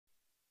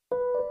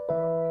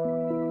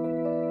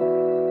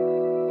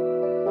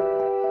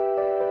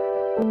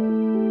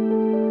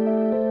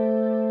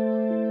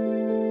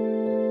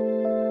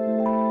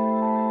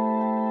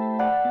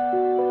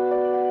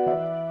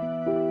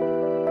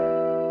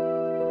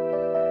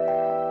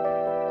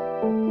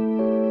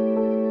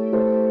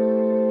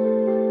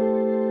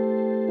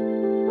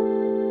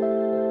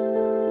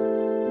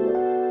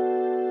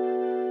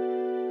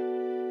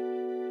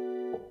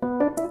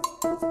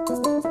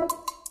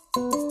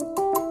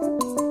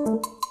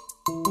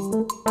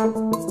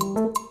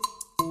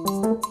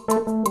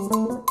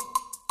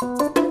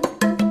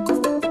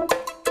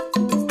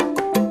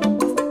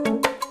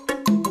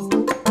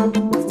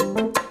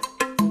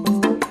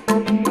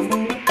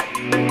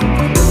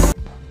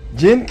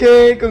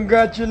Jinke,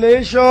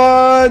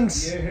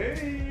 congratulations!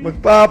 Yay!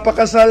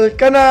 Magpapakasal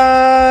ka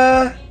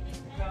na!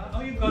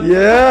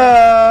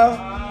 Yeah!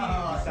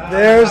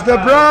 There's the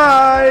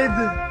bride!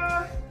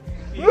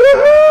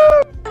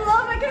 Woohoo!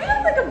 Oh my god, you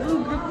have like a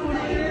blue group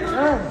here.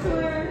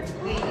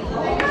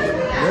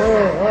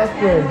 Oh,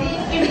 awesome.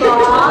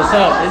 What's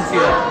up? Didn't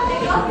see that.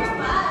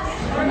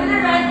 We're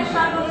gonna ride the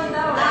shuttle na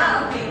daw.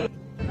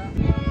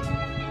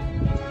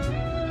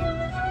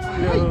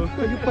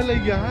 Kayo pala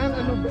yan?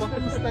 Ano ba?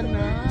 Kamusta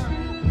na?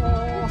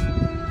 Oh,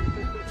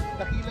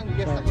 dakilang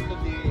guest ako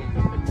today.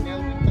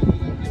 Melvin,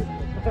 dakilang guest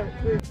ako.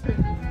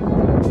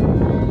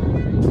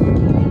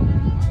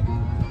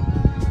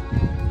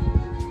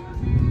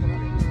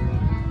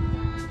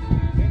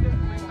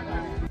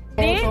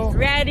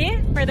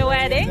 Ready for the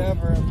wedding?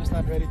 Never, I'm just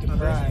not ready to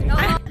cry.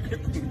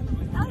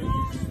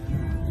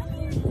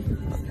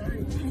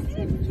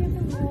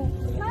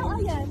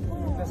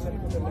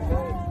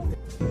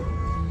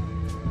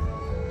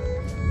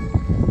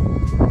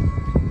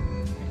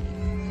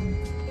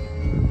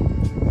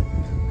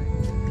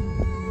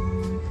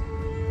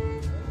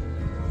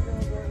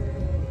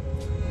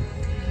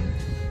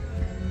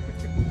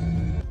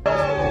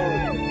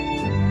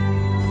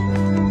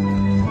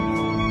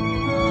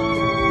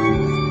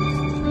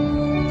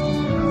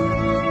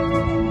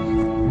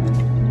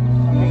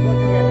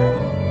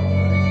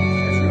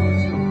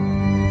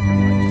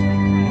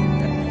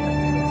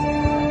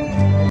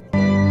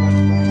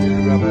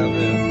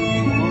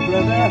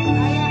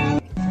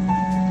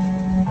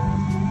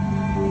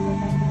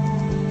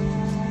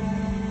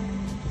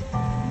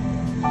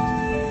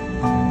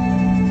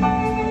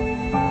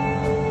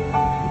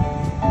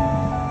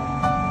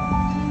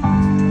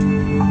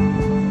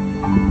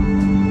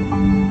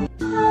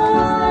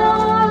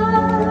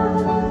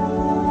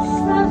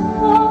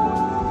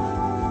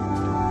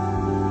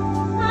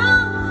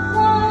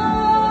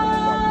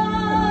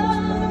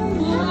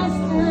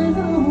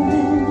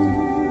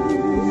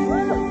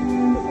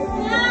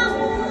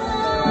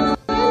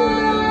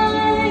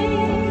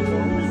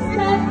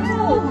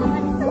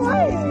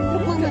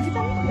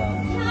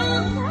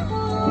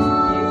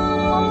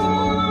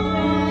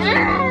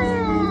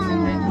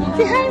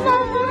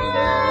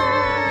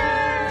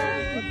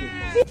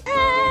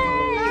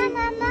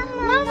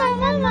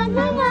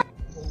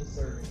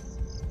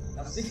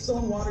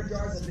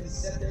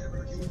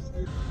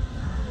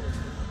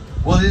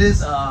 Well, it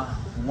is a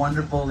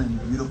wonderful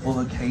and beautiful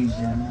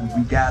occasion.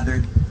 We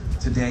gathered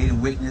today to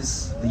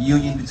witness the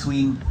union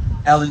between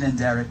Ellen and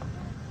Derek.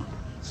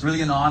 It's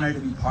really an honor to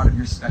be part of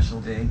your special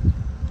day.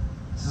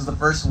 This is the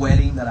first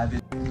wedding that I've been.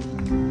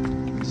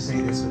 Would you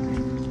say this with me?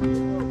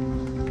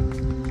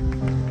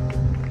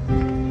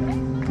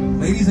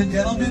 Ladies and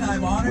gentlemen,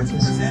 I'm honored to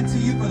present to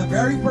you for the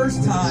very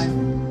first time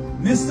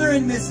Mr.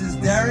 and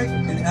Mrs. Derek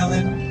and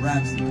Ellen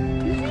Ramsay.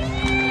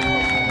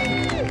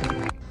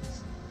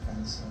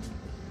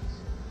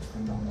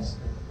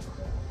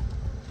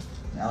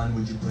 Ellen,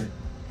 would you put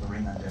the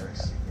ring on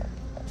Derek's finger?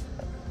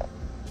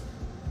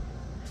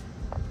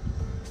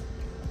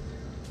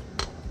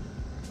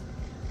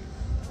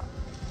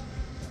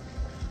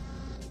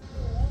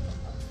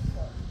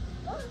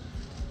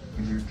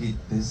 Would you repeat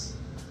this?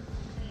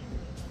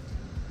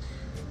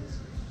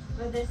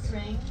 With this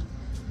ring,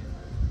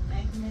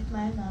 I commit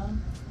my love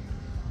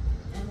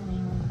in the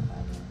name of the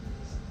Father.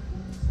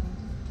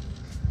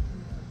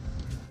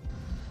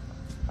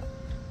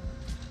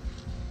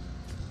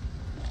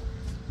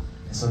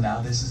 So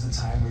now this is the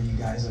time where you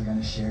guys are going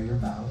to share your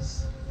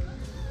vows.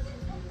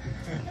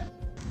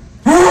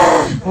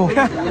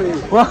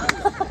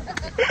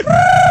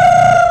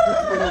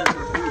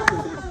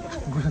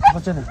 Gulat ka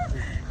dyan ah.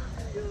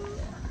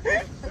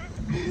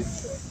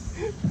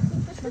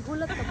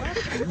 Nagulat ka ba?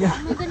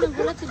 Ano ka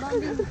nagulat si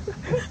Bambing?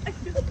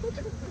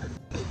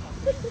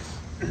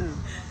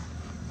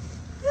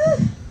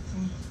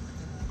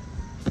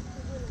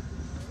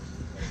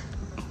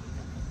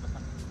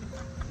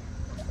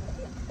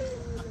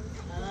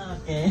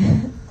 Okay.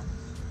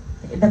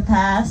 The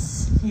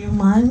past few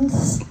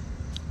months,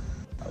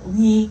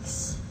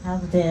 weeks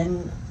have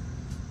been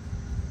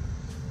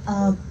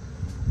I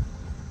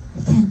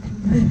can't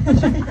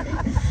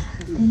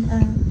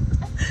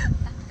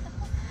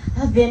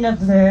have been a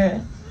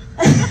blur,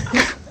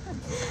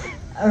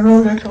 a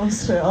roller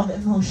coaster of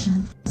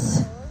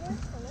emotions.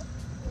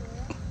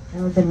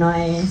 You know, the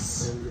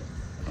noise,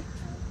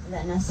 the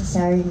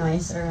unnecessary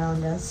noise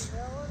around us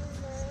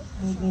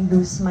made me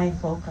lose my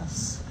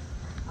focus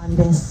on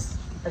this,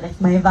 like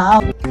my vow.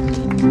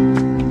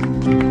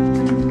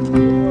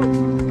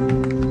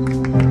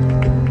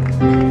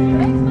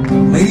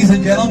 Ladies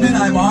and gentlemen,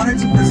 I'm honored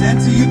to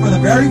present to you for the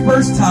very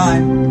first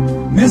time,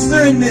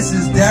 Mr. and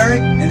Mrs.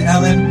 Derek and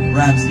Ellen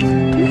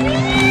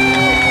Ramsay.